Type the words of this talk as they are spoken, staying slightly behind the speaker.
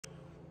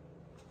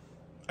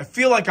I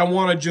feel like I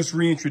want to just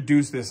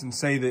reintroduce this and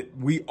say that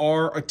we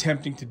are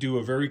attempting to do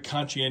a very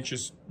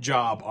conscientious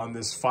job on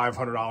this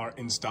 $500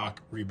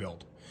 in-stock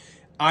rebuild.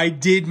 I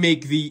did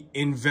make the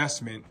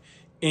investment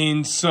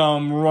in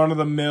some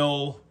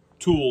run-of-the-mill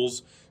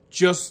tools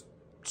just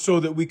so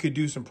that we could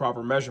do some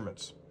proper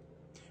measurements.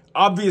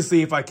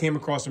 Obviously, if I came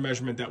across a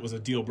measurement that was a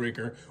deal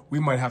breaker, we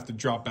might have to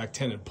drop back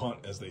 10 and punt,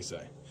 as they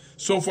say.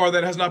 So far,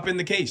 that has not been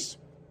the case.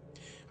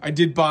 I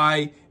did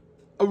buy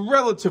a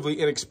relatively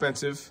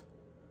inexpensive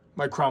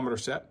micrometer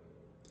set.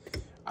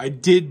 I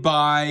did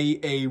buy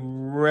a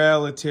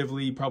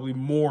relatively, probably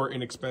more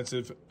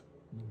inexpensive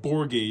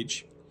bore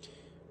gauge.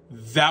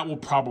 That will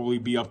probably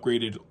be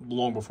upgraded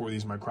long before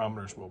these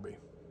micrometers will be.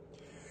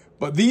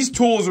 But these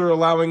tools are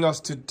allowing us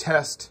to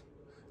test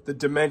the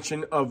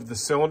dimension of the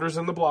cylinders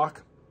in the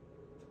block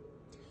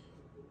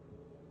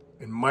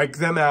and mic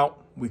them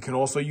out. We can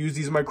also use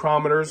these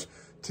micrometers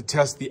to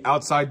test the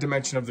outside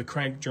dimension of the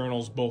crank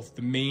journals, both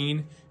the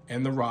main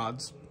and the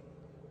rods.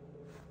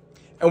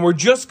 And we're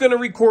just going to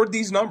record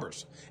these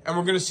numbers, and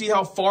we're going to see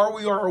how far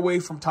we are away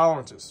from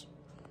tolerances.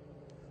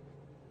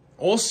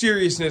 All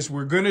seriousness,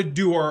 we're going to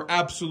do our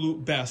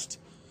absolute best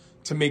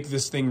to make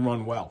this thing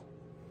run well.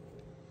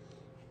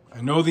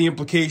 I know the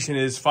implication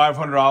is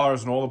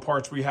 $500 and all the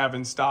parts we have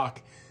in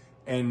stock,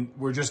 and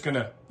we're just going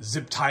to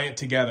zip tie it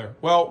together.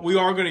 Well, we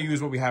are going to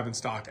use what we have in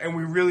stock, and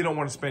we really don't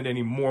want to spend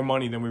any more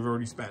money than we've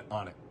already spent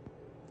on it.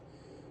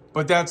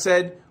 But that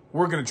said,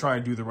 we're going to try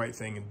and do the right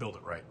thing and build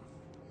it right.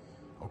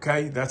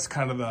 Okay, that's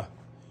kind of the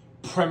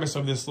premise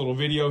of this little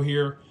video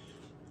here.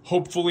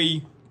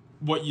 Hopefully,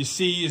 what you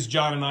see is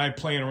John and I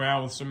playing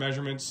around with some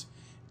measurements,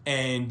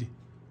 and,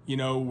 you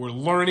know, we're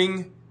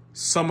learning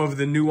some of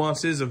the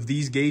nuances of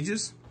these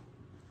gauges,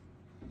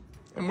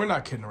 and we're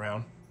not kidding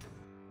around.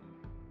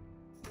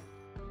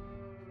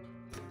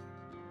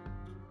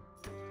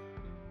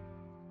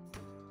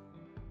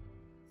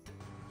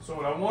 So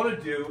what I want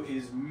to do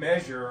is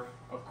measure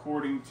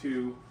according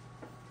to,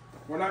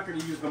 we're not going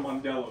to use the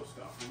Mondello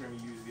stuff. We're going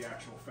to use the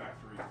actual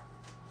factory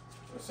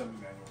assembly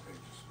manual pages.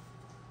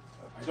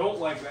 I don't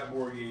like that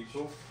bore gauge.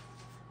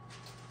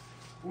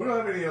 We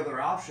don't have any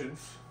other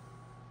options,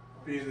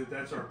 being that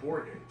that's our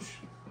bore gauge.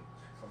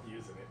 I'm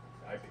using it.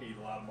 I paid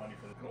a lot of money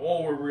for it. And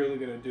all we're really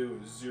going to do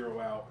is zero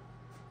out.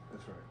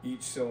 That's right.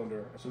 Each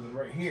cylinder. So then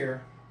right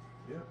here,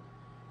 Yeah.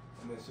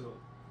 and then so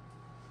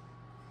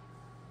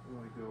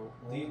Go.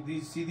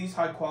 these see these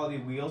high quality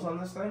wheels on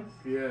this thing?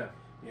 Yeah.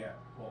 Yeah.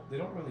 Well, they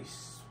don't really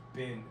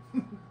spin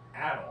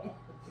at all.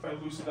 If I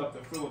loosen up the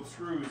Phillips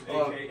screws,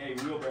 aka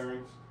wheel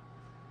bearings.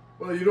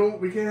 Well,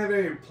 we can't have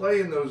any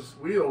play in those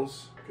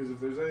wheels, because if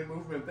there's any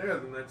movement there,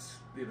 then that's,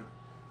 you know.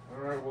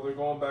 All right. Well, they're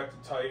going back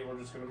to tight. We're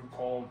just going to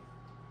call them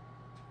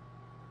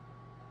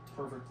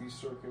perfectly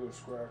circular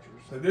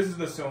scratchers. So this is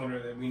the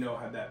cylinder that we know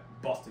had that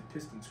busted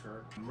piston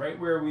skirt. Right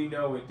where we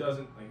know it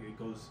doesn't, like it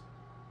goes,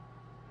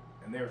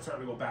 and they're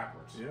starting to go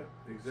backwards. Yeah,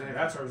 exactly. So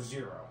that's our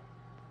 0.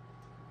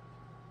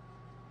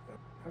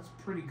 That's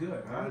pretty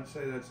good, huh? I'd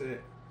say that's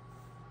it.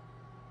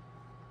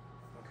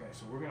 Okay,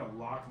 so we're gonna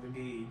lock the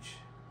gauge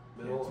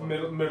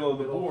Middle of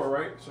the bore,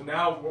 right? So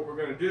now what we're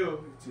gonna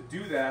do to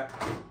do that,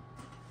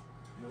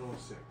 middle of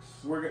 6.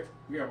 we're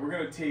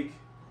gonna take,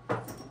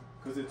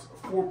 because it's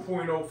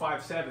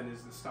 4.057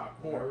 is the stock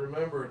I bore.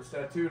 remember it's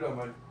tattooed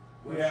on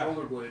my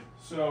shoulder blade.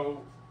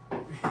 So,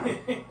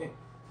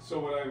 so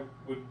what I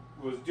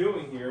was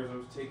doing here is I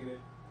was taking it.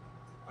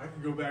 I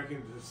could go back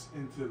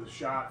into the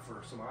shot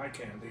for some eye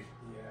candy.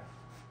 Yeah.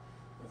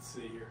 Let's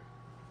see here.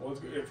 Well,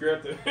 if you're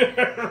at the,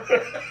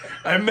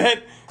 I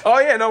meant. Oh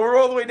yeah, no, we're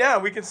all the way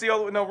down. We can see all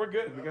the way. No, we're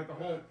good. We got the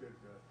whole. Good.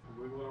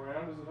 Wiggle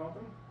around. Is it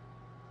helping?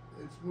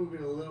 It's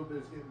moving a little bit.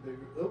 It's getting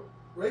bigger. Oh,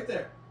 right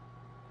there.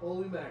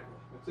 Holy mackerel.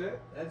 That's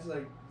it. That's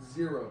like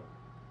 0.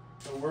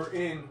 So we're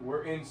in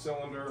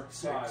cylinder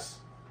 6.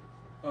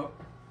 Oh,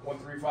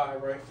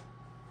 135, right?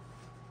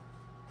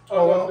 Oh,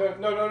 Oh, well,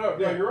 no,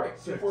 yeah, you're right.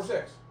 6.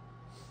 2.46.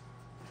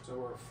 So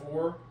we're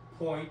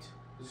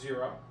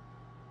 4.0.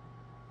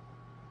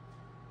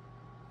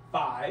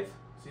 5.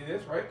 See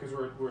this, right? Because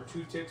we're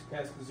 2 ticks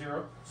past the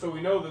 0. So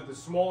we know that the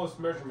smallest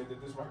measurement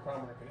that this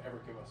micrometer can ever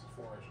give us is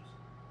 4 inches.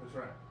 That's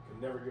right. Can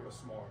never give us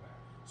smaller than that.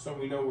 So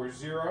we know we're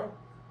 0,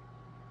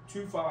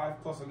 2.5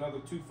 plus another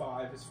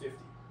 2.5 is 50.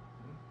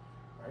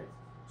 Right?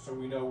 So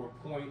we know we're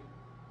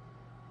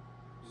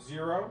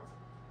 0.0,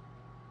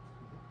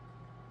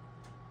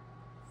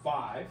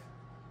 5,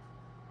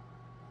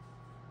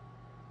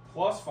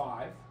 plus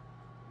 5, Yep.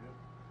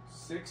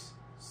 6,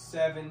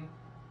 7,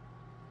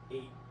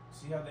 8.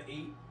 See how the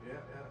 8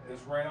 Yeah.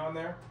 is right on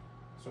there?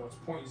 So it's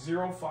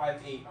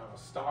 0.058 on a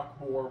stock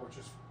bore, which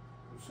is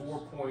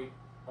 4.057.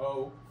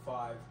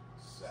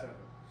 So,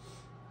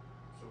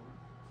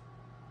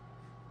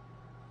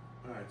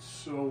 all right.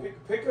 So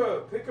Pick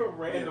a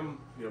random.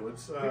 Yeah.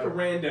 Let's Pick a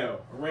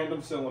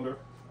random cylinder.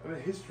 I mean,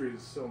 history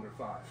is cylinder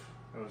 5.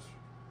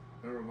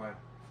 Remember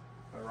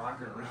my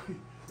rocker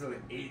really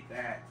ate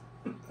that.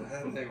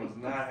 That thing was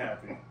not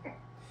happy.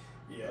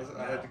 Yeah,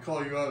 I had to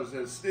call you out and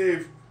say,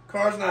 Steve,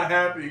 Car's not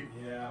happy.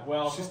 Yeah,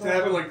 well, She's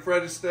stabbing like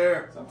Fred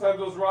Astaire. Sometimes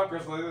those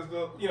rockers, like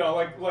you know,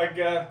 like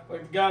the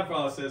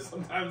Godfather says,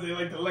 sometimes they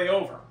like to lay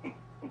over.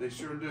 They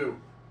sure do.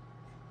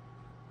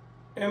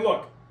 And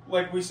look,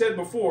 like we said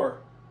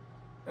before,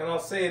 and I'll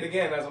say it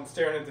again as I'm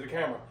staring into the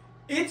camera,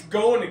 it's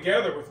going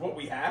together with what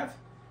we have.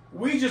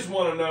 We just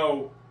want to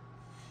know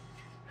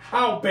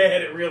how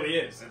bad it really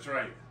is. That's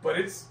right. But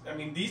it's, I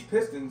mean, these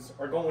pistons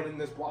are going in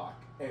this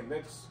block, and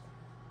that's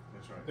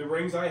right. The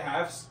rings I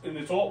have, and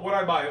it's all what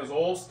I buy is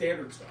all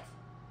standard stuff.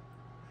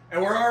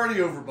 And we're already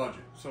over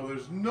budget, so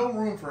there's no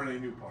room for any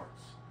new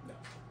parts.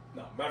 No.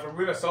 Matter of fact,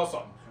 we're gonna sell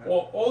something.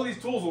 Well, all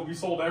these tools will be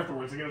sold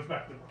afterwards to get us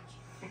back to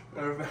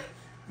lunch.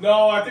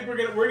 No, I think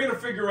we're gonna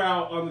figure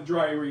out on the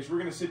dry erase. We're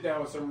gonna sit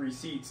down with some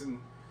receipts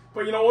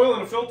but you know, oil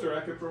in a filter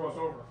that could throw us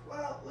over.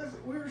 Well, listen,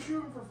 we were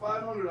shooting for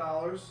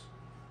 $500.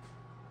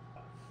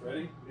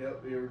 Ready?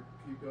 Yep. Here,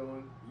 keep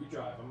going. You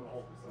drive. I'm gonna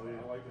hold this. Oh,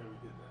 yeah. I like that we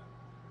did that.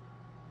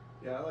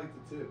 Yeah, I liked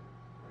it too.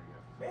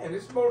 Man,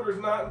 this motor is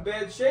not in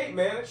bad shape,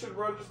 man. It should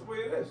run just the way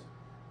it is.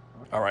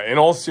 All right, in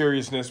all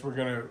seriousness, we're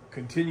going to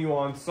continue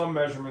on some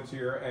measurements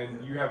here,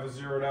 and you have it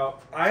zeroed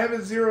out. I have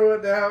it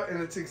zeroed out,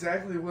 and it's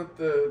exactly what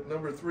the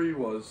number 3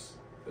 was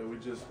that we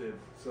just did.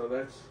 So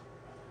that's,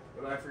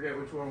 but I forget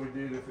which one we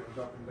did, if it was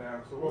up and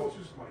down. So let's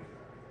just like it.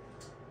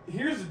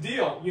 Here's the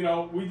deal. You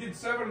know, we did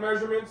 7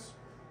 measurements.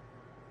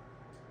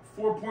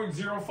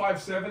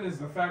 4.057 is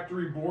the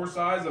factory bore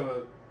size of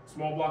a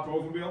small block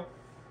Oldsmobile.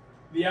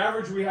 The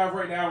average we have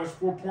right now is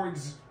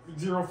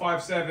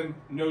 4.057,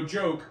 no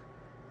joke,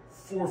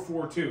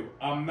 442.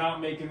 I'm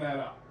not making that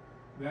up.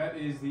 That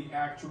is the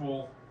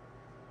actual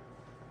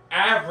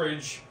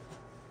average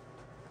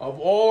of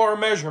all our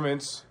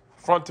measurements,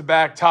 front to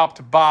back, top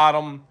to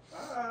bottom.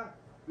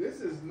 This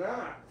is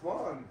not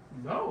fun.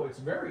 No, it's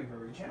very,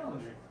 very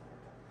challenging.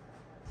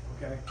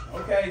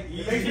 Okay,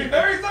 it makes me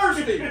very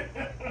thirsty.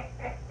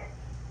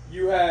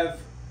 You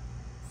have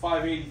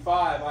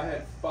 585, I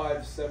had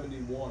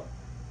 571.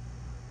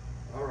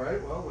 All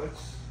right, well,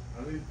 let's,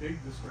 on these big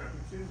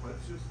discrepancies,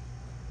 let's just,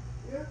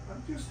 yeah,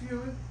 I'm just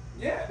human.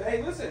 Yeah,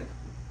 hey, listen,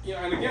 you know,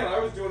 and again, I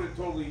was doing it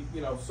totally,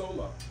 you know,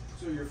 solo.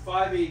 So your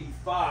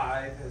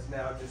 585 has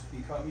now just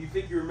become, you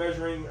think you're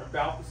measuring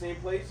about the same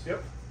place?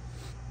 Yep.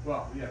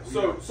 Well, yeah.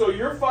 So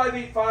your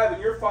 585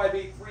 and your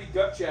 583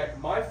 gut check,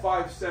 my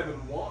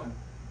 571,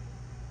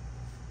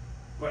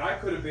 but I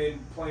could have been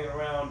playing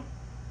around,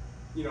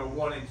 you know,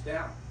 1 inch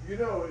down. You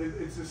know,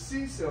 it's a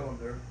C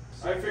cylinder.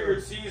 I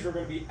figured C's are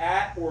going to be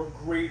at or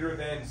greater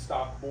than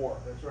stock bore.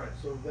 That's right.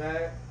 So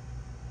that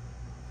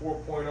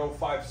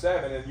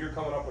 4.057, and you're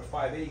coming up with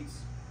 5/8.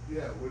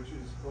 Yeah, which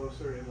is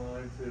closer in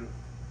line to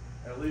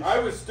at least. I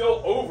was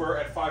still over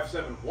at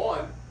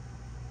 571,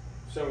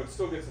 so it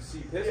still gets a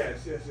C piston.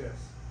 Yes.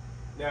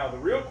 Now the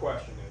real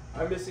question is,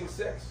 I'm missing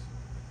 6.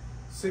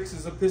 6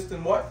 is a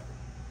piston what?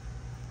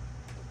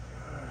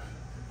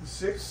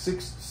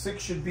 6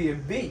 should be a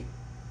B.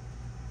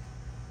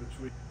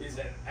 Which is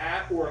an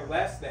at or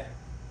less than.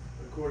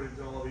 According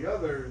to all the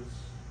others.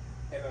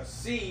 And a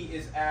C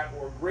is at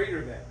or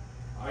greater than.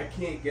 I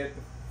can't get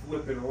the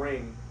flipping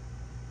ring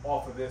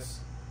off of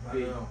this B.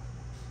 I know.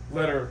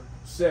 Letter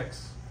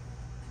 6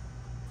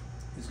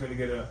 is going to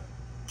get a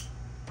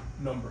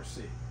number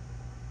C.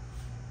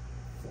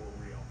 For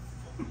real.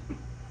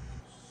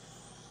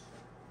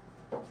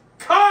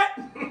 Cut!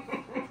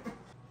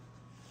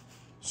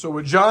 So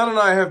what John and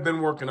I have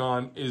been working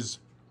on is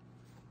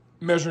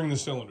measuring the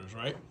cylinders,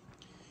 right?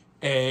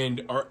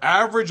 And our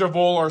average of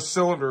all our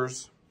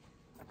cylinders,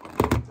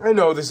 I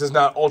know this is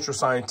not ultra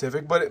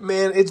scientific, but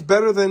man, it's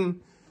better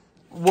than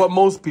what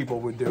most people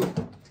would do.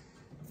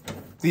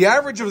 The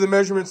average of the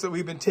measurements that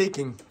we've been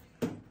taking,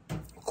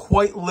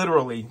 quite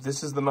literally,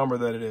 this is the number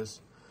that it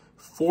is,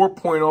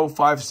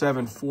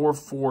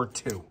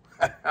 4.057442.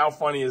 How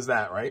funny is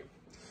that, right?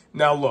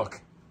 Now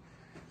look,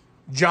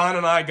 John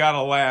and I got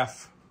to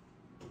laugh.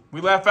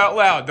 We laugh out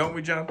loud, don't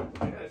we, John?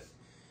 Yes.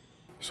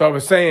 So I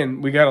was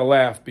saying we got to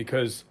laugh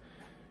because,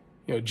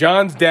 you know,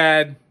 John's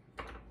dad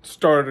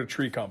started a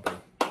tree company.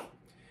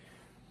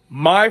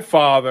 My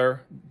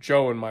father,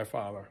 Joe and my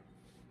father,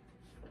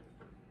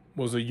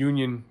 was a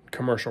union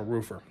commercial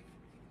roofer.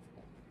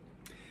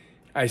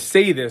 I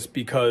say this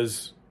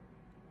because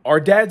our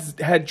dads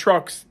had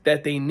trucks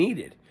that they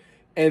needed.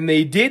 And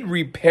they did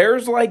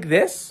repairs like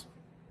this,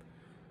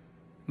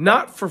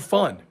 not for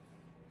fun.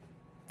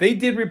 They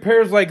did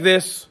repairs like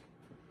this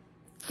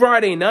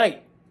Friday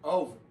night.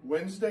 Oh,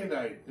 Wednesday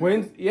night.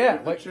 Yeah.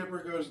 If the chipper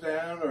goes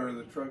down or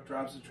the truck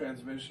drops the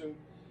transmission.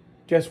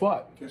 Guess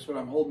what? Guess what?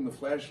 I'm holding the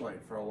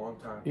flashlight for a long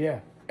time.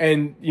 Yeah.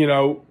 And, you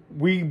know,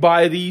 we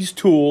buy these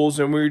tools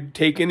and we're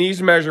taking these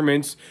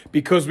measurements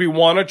because we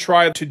want to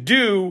try to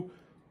do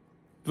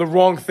the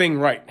wrong thing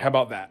right. How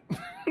about that?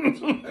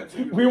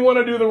 We want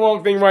to do the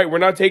wrong thing right. We're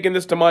not taking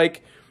this to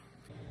Mike.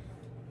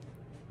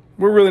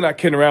 We're really not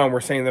kidding around.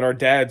 We're saying that our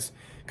dads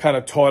kind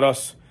of taught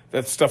us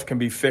that stuff can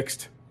be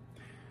fixed.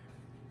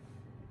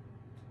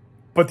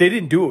 But they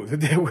didn't do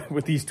it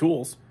with these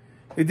tools.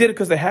 They did it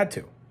because they had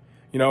to.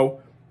 You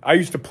know, I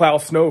used to plow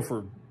snow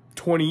for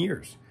 20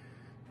 years.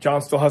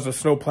 John still has a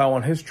snowplow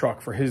on his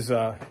truck for his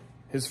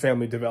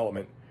family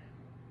development.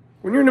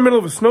 When you're in the middle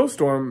of a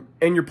snowstorm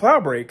and your plow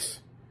breaks,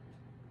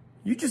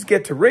 you just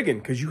get to rigging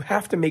because you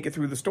have to make it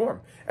through the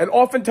storm. And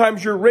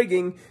oftentimes your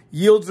rigging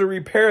yields a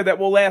repair that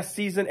will last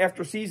season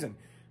after season.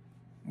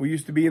 We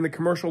used to be in the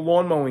commercial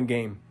lawn mowing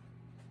game.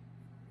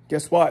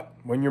 Guess what?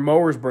 When your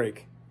mowers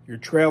break, your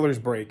trailers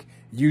break,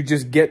 you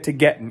just get to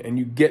getting and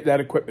you get that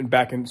equipment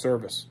back in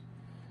service.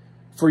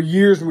 For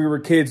years when we were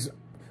kids,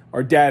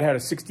 our dad had a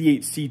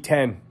 68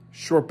 C10,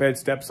 short bed,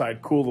 step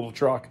side, cool little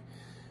truck.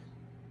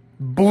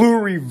 Blew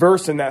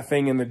reversing that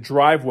thing in the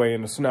driveway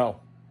in the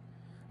snow.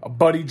 A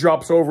buddy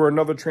drops over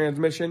another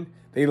transmission.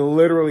 They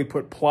literally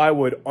put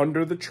plywood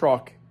under the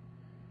truck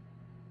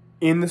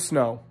in the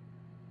snow.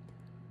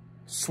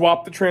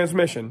 Swapped the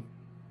transmission.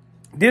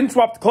 Didn't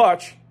swap the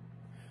clutch.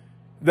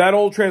 That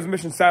old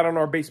transmission sat on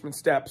our basement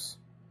steps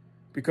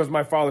because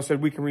my father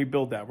said, we can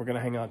rebuild that. We're going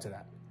to hang on to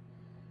that.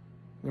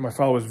 And my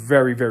father was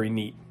very, very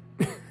neat.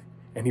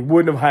 And he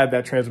wouldn't have had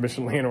that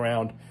transmission laying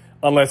around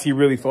unless he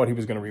really thought he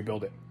was going to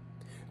rebuild it.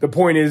 The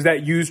point is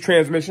that used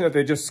transmission that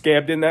they just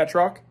scabbed in that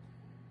truck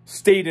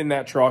stayed in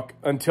that truck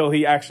until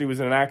he actually was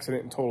in an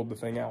accident and totaled the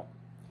thing out.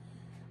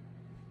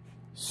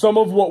 Some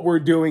of what we're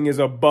doing is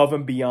above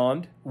and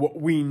beyond what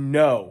we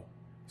know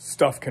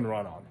stuff can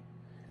run on.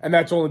 And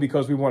that's only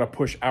because we want to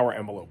push our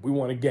envelope. We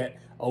want to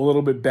get a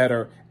little bit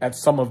better at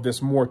some of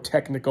this more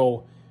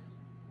technical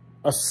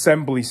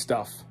assembly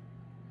stuff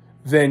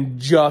than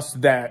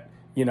just that,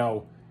 you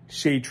know,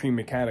 shade tree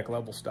mechanic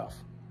level stuff.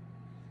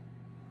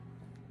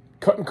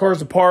 Cutting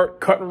cars apart,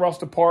 cutting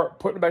rust apart,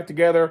 putting it back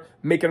together,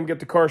 making them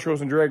get to car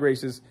shows and drag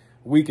races,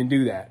 we can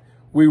do that.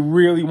 We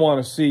really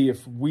want to see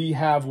if we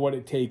have what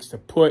it takes to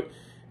put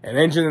an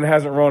engine that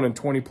hasn't run in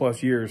 20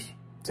 plus years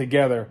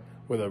together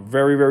with a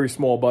very, very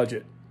small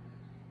budget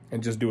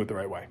and just do it the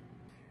right way.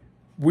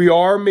 We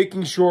are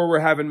making sure we're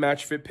having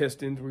match fit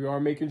pistons. We are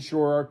making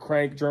sure our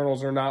crank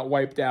journals are not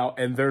wiped out,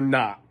 and they're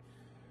not.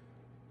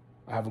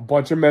 I have a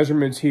bunch of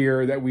measurements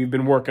here that we've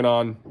been working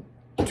on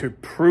to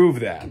prove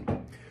that.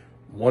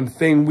 One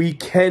thing we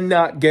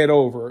cannot get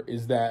over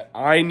is that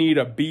I need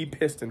a B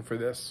piston for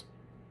this.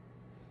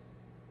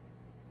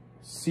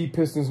 C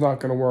piston's not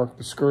going to work.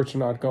 The skirts are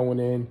not going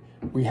in.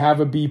 We have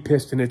a B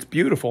piston. It's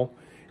beautiful.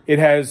 It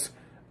has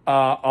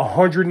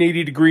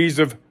 180 degrees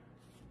of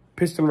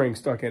piston ring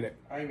stuck in it.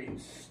 I mean,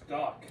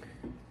 stuck.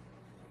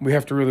 We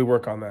have to really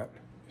work on that.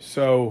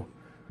 So,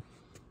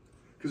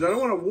 because I don't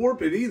want to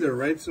warp it either,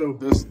 right? So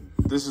this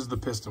is the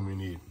piston we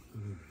need.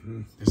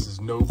 Mm-hmm. This is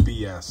no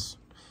BS.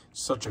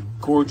 Such a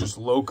gorgeous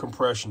low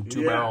compression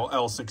 2-barrel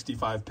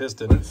L65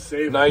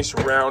 piston. Nice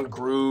round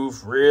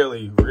groove.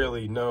 Really,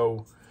 really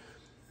no.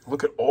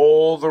 Look at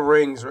all the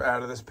rings are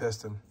out of this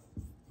piston.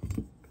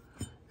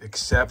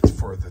 Except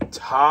for the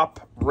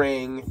top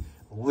ring,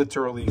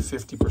 literally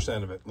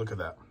 50% of it. Look at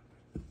that.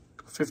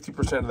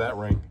 50% of that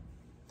ring.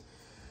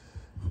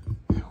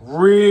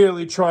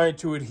 Really trying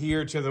to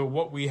adhere to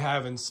what we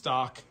have in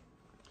stock.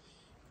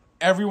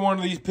 Every one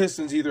of these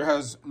pistons either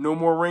has no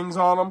more rings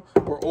on them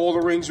or all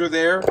the rings are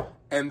there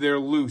and they're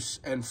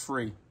loose and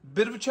free.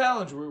 Bit of a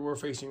challenge we're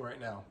facing right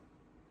now.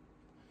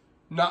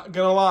 Not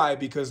gonna lie,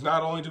 because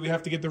not only do we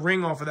have to get the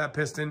ring off of that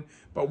piston,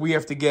 but we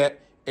have to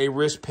get a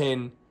wrist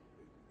pin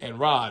and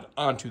rod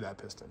onto that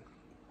piston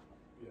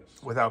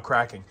without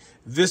cracking.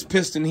 This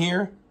piston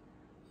here,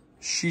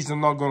 she's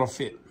not gonna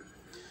fit.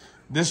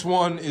 This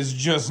one is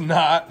just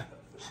not,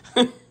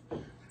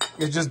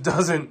 it just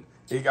doesn't.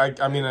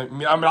 I mean,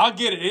 I'll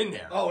get it in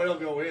there. Oh, it'll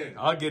go in.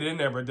 I'll get in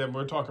there, but then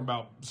we're talking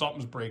about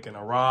something's breaking,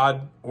 a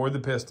rod or the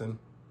piston.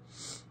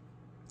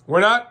 We're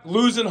not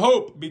losing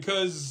hope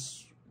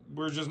because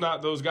we're just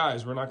not those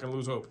guys. We're not going to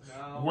lose hope.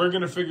 No. We're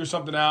going to figure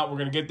something out. We're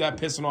going to get that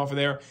piston off of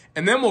there,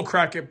 and then we'll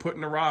crack it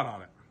putting a rod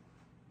on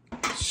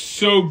it.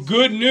 So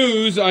good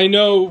news. I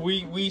know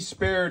we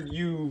spared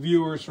you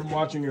viewers from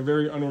watching a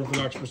very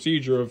unorthodox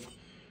procedure of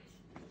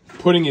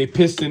putting a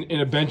piston in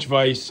a bench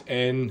vise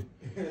and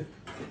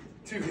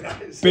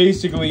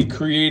basically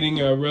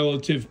creating a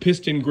relative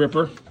piston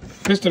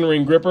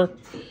ring gripper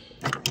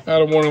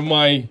out of one of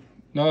my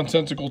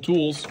nonsensical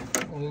tools.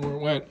 I don't know where it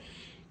went.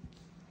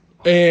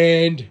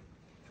 And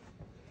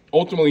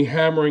ultimately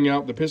hammering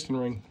out the piston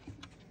ring.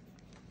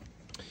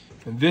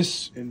 And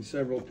this, in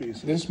several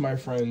pieces. This, my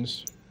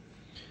friends,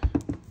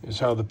 is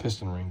how the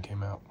piston ring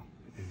came out.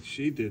 And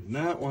she did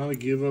not want to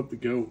give up the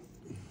goat.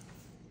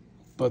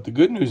 But the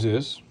good news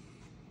is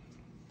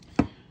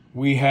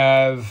we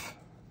have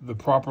the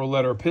proper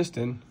letter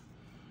piston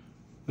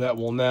that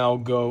will now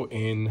go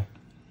in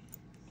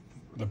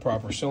the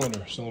proper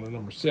cylinder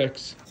number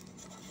 6.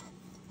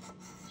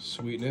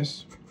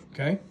 Sweetness,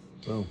 okay?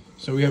 Oh.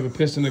 So we have a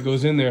piston that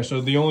goes in there.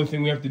 So the only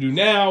thing we have to do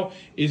now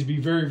is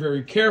be very,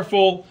 very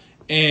careful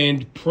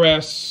and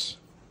press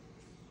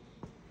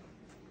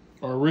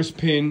our wrist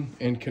pin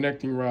and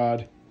connecting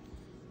rod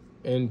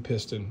and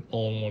piston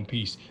all in one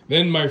piece.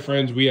 Then, my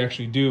friends, we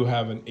actually do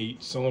have an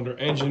 8-cylinder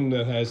engine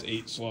that has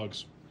 8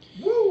 slugs.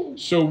 Woo!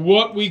 So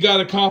what we got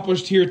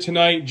accomplished here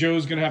tonight,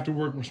 Joe's going to have to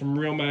work with some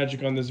real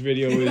magic on this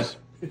video, is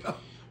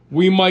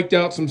we mic'd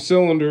out some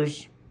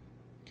cylinders.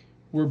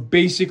 We're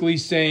basically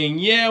saying,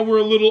 yeah, we're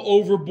a little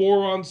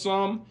overbore on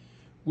some.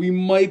 We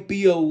might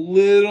be a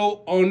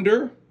little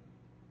under.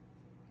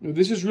 Now,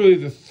 this is really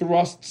the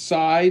thrust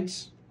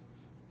sides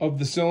of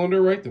the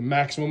cylinder, right? The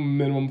maximum and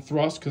minimum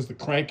thrust, because the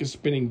crank is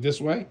spinning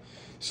this way.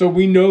 So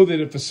we know that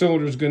if a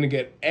cylinder is going to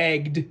get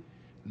egged,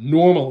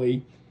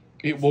 normally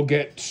it will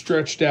get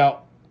stretched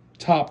out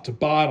top to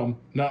bottom,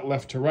 not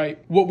left to right.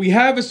 What we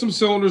have is some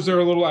cylinders that are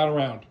a little out of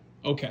round.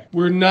 Okay,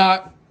 we're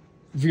not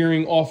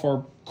veering off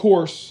our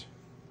course.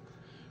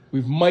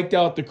 We've mic'd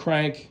out the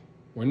crank.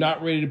 We're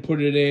not ready to put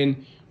it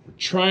in. We're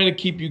trying to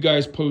keep you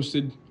guys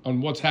posted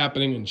on what's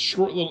happening in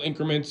short little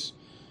increments.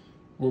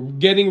 We're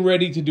getting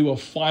ready to do a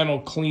final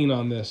clean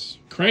on this.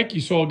 Crank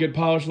you saw get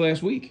polished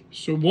last week.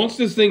 So once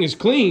this thing is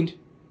cleaned,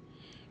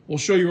 we'll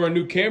show you our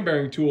new cam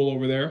bearing tool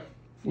over there.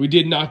 We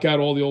did knock out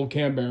all the old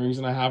cam bearings,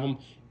 and I have them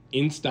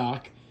in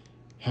stock.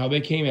 How they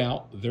came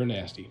out, they're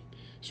nasty.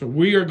 So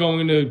we are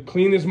going to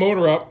clean this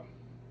motor up.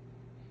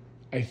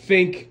 I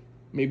think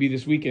maybe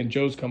this weekend.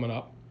 Joe's coming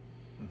up.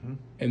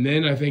 And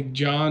then I think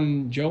Joe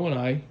and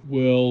I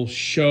will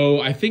show,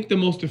 I think the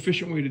most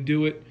efficient way to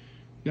do it,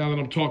 now that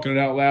I'm talking it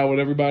out loud with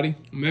everybody,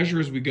 measure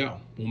as we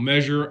go. We'll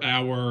measure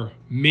our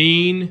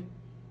main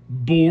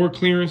bore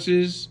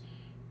clearances,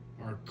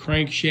 our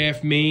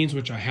crankshaft mains,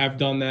 which I have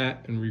done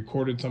that and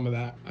recorded some of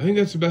that. I think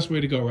that's the best way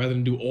to go rather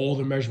than do all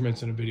the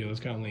measurements in a video. That's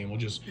kind of lame. We'll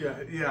just...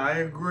 Yeah, I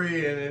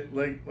agree. And it,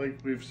 like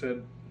we've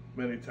said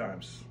many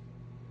times,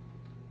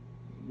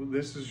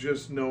 this is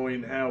just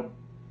knowing how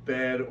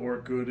bad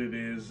or good it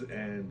is,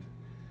 and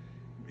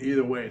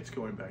either way, it's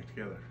going back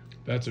together.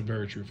 That's a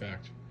very true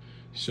fact.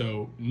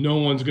 So no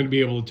one's going to be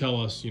able to tell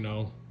us, you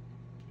know,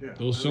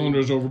 those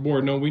cylinders are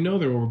overboard. No, we know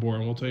they're overboard,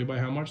 and we'll tell you by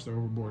how much they're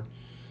overboard.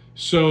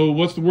 So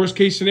what's the worst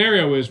case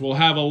scenario is we'll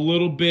have a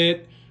little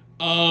bit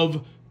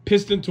of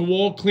piston to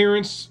wall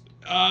clearance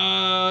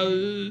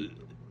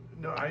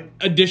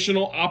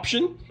additional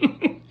option.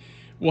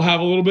 We'll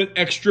have a little bit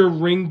extra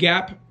ring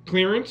gap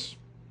clearance.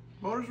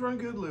 Motors run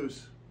good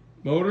loose.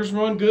 Motors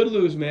run good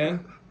loose,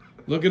 man.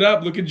 Look it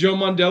up. Look at Joe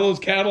Mondello's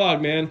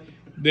catalog, man.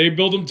 They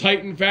build them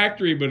tight in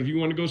factory, but if you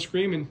want to go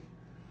screaming.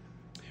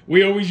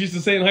 We always used to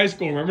say in high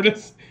school, remember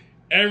this?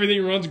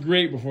 Everything runs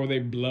great before they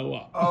blow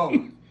up.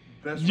 Oh,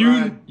 that's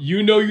right.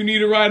 You know you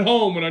need a ride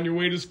home, and on your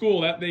way to school,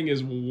 that thing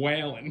is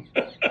wailing.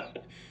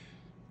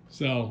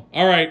 So,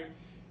 all right.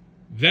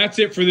 That's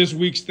it for this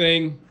week's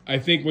thing. I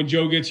think when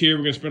Joe gets here,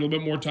 we're going to spend a little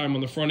bit more time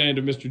on the front end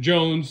of Mr.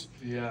 Jones.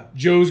 Yeah.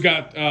 John's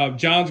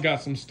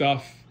got some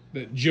stuff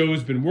that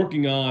Joe's been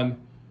working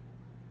on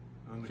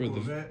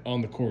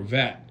on the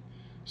Corvette.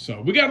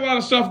 So we got a lot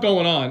of stuff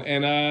going on,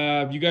 and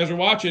if you guys are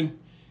watching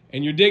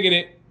and you're digging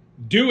it,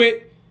 do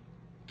it.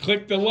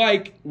 Click the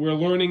like. We're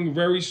learning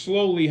very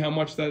slowly how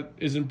much that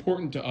is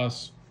important to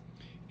us.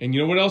 And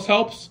you know what else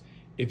helps?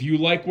 If you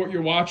like what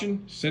you're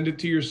watching, send it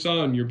to your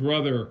son, your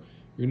brother,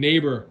 your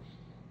neighbor.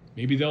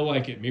 Maybe they'll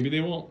like it. Maybe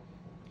they won't.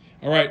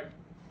 All right.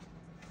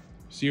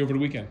 See you over the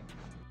weekend.